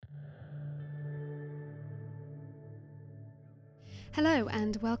Hello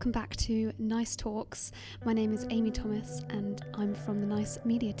and welcome back to Nice Talks. My name is Amy Thomas and I'm from the Nice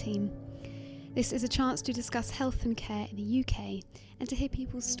Media team. This is a chance to discuss health and care in the UK and to hear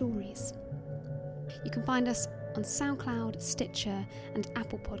people's stories. You can find us on SoundCloud, Stitcher and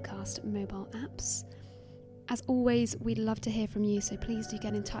Apple Podcast mobile apps. As always, we'd love to hear from you, so please do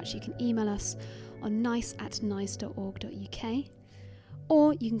get in touch. You can email us on nice@nice.org.uk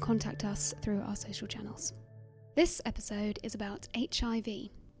or you can contact us through our social channels. This episode is about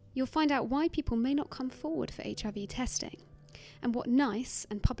HIV. You'll find out why people may not come forward for HIV testing and what NICE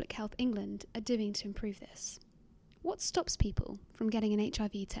and Public Health England are doing to improve this. What stops people from getting an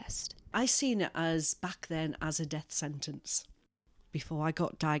HIV test? I seen it as back then as a death sentence. Before I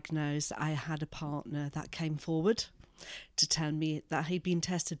got diagnosed, I had a partner that came forward to tell me that he'd been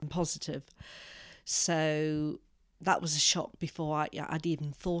tested positive. So that was a shock before I'd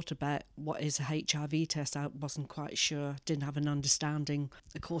even thought about what is a HIV test. I wasn't quite sure, didn't have an understanding.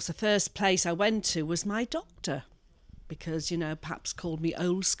 Of course, the first place I went to was my doctor because, perhaps called me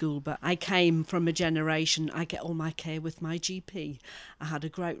old school, but I came from a generation, I get all my care with my GP. I had a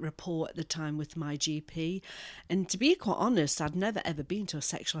great rapport at the time with my GP. And to be quite honest, I'd never ever been to a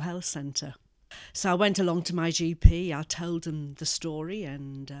sexual health centre. So I went along to my GP, I told him the story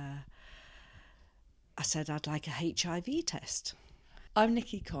and I said I'd like a HIV test. I'm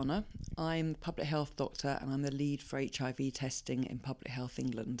Nikki Connor. I'm the public health doctor and I'm the lead for HIV testing in Public Health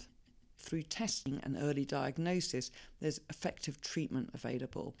England. Through testing and early diagnosis, there's effective treatment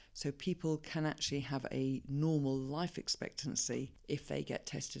available. So people can actually have a normal life expectancy if they get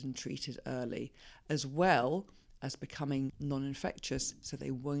tested and treated early, as well as becoming non-infectious so they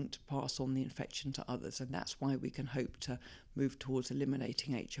won't pass on the infection to others. And that's why we can hope to move towards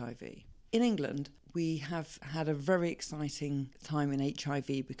eliminating HIV. In England, we have had a very exciting time in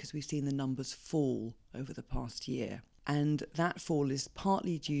HIV because we've seen the numbers fall over the past year. And that fall is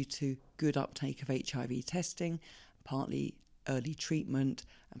partly due to good uptake of HIV testing, partly early treatment,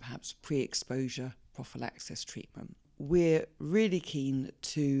 and perhaps pre-exposure prophylaxis treatment. We're really keen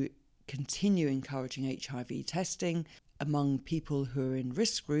to continue encouraging HIV testing among people who are in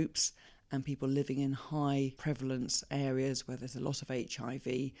risk groups and people living in high prevalence areas where there's a lot of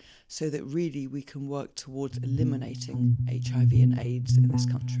HIV, so that really we can work towards eliminating HIV and AIDS in this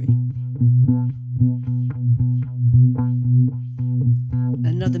country.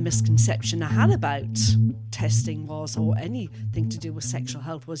 Another misconception I had about testing was, or anything to do with sexual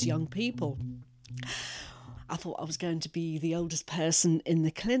health, was young people. I thought I was going to be the oldest person in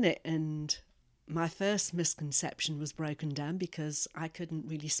the clinic, and my first misconception was broken down because I couldn't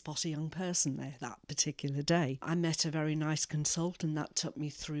really spot a young person there that particular day. I met a very nice consultant that took me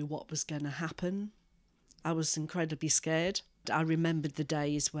through what was going to happen. I was incredibly scared. I remembered the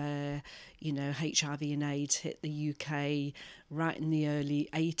days where, HIV and AIDS hit the UK right in the early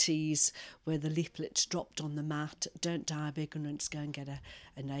 80s, where the leaflets dropped on the mat, don't die of ignorance, go and get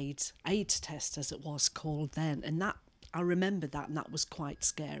an AIDS test, as it was called then. And that I remember that, and that was quite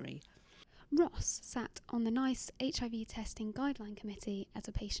scary. Ross sat on the NICE HIV testing guideline committee as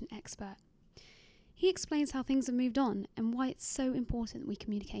a patient expert. He explains how things have moved on and why it's so important we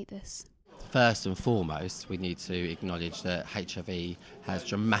communicate this. First and foremost, we need to acknowledge that HIV has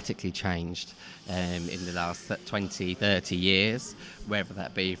dramatically changed in the last 20, 30 years, whether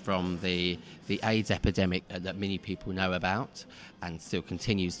that be from the AIDS epidemic that many people know about and still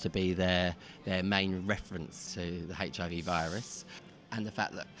continues to be their main reference to the HIV virus, and the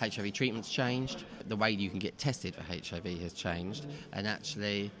fact that HIV treatment's changed, the way you can get tested for HIV has changed, and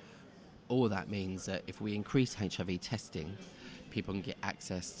actually all that means that if we increase HIV testing, people can get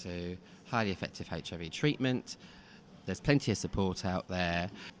access to highly effective HIV treatment. There's plenty of support out there,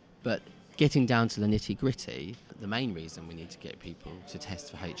 but getting down to the nitty-gritty, the main reason we need to get people to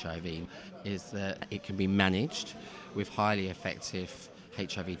test for HIV is that it can be managed with highly effective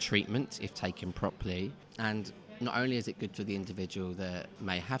HIV treatment if taken properly. And not only is it good for the individual that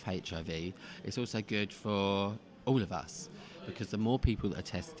may have HIV, it's also good for all of us, because the more people that are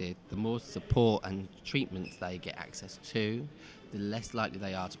tested, the more support and treatments they get access to, the less likely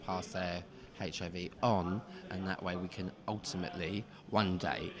they are to pass their HIV on, and that way we can ultimately, one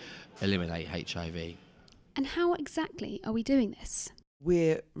day, eliminate HIV. And how exactly are we doing this?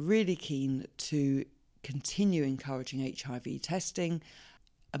 We're really keen to continue encouraging HIV testing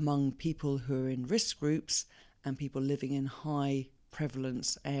among people who are in risk groups and people living in high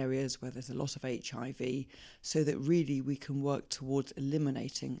prevalence areas where there's a lot of HIV, so that really we can work towards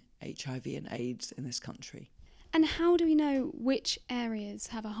eliminating HIV and AIDS in this country. And how do we know which areas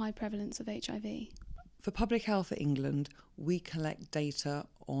have a high prevalence of HIV? For Public Health England, we collect data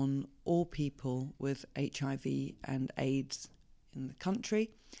on all people with HIV and AIDS in the country,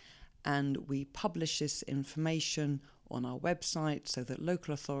 and we publish this information on our website so that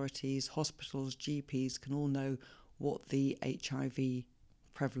local authorities, hospitals, GPs can all know what the HIV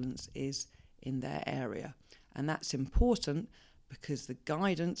prevalence is in their area. And that's important because the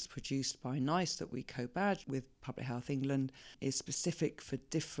guidance produced by NICE that we co-badge with Public Health England is specific for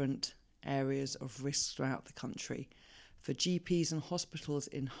different areas of risk throughout the country. For GPs and hospitals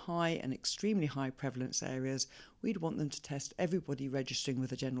in high and extremely high prevalence areas, we'd want them to test everybody registering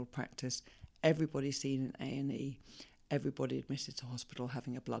with a general practice, everybody seen in A&E, everybody admitted to hospital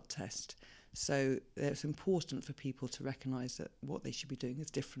having a blood test. So it's important for people to recognise that what they should be doing is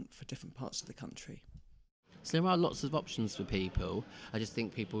different for different parts of the country. So there are lots of options for people. I just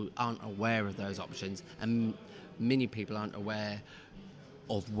think people aren't aware of those options, and many people aren't aware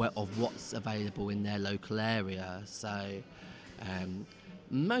of what's available in their local area. So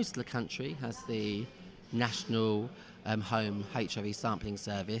most of the country has the National Home HIV Sampling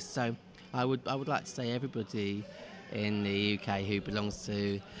Service. So I would like to say everybody in the UK who belongs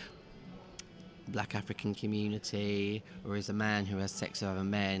to the Black African community or is a man who has sex with other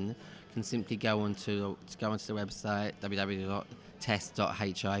men can simply go onto the website www.test.hiv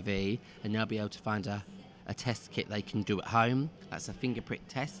and they'll be able to find a test kit they can do at home. That's a finger prick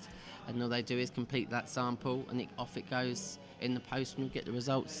test, and all they do is complete that sample and off it goes in the post, and you'll get the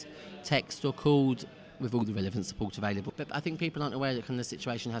results text or called with all the relevant support available. But I think people aren't aware that kind of the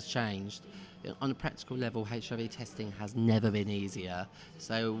situation has changed. On a practical level, HIV testing has never been easier.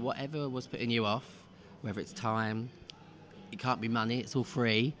 So whatever was putting you off, whether it's time, it can't be money, it's all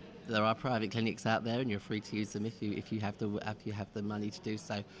free. There are private clinics out there, and you're free to use them if you have the money to do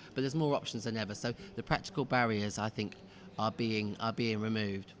so. But there's more options than ever. So the practical barriers, I think, are being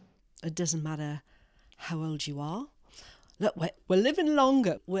removed. It doesn't matter how old you are. Look, we're living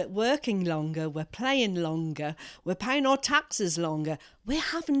longer, we're working longer, we're playing longer, we're paying our taxes longer, we're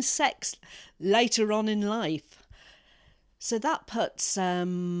having sex later on in life. So that puts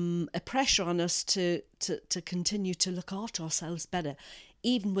a pressure on us to continue to look after ourselves better,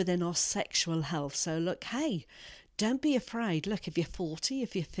 even within our sexual health. So look, hey, don't be afraid. Look, if you're 40,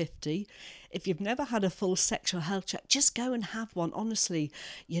 if you're 50, if you've never had a full sexual health check, just go and have one. Honestly,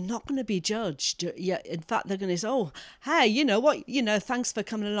 you're not going to be judged. In fact, they're going to say, oh, hey, you know what, thanks for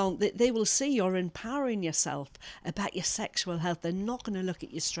coming along. They will see you're empowering yourself about your sexual health. They're not going to look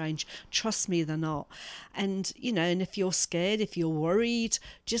at you strange. Trust me, they're not. And, and if you're scared, if you're worried,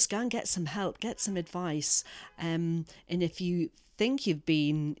 just go and get some help, get some advice. And if you think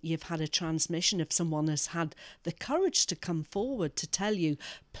you've had a transmission, if someone has had the courage to come forward to tell you,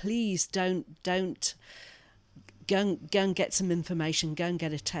 please don't go and get some information, go and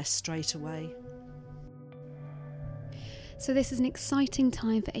get a test straight away. So this is an exciting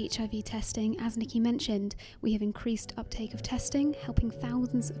time for HIV testing. As Nikki mentioned, we have increased uptake of testing, helping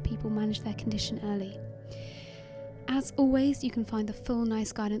thousands of people manage their condition early. As always, you can find the full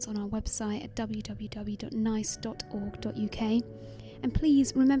NICE guidance on our website at www.nice.org.uk. And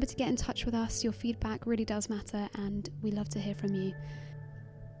please remember to get in touch with us. Your feedback really does matter, and we love to hear from you.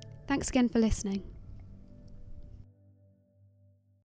 Thanks again for listening.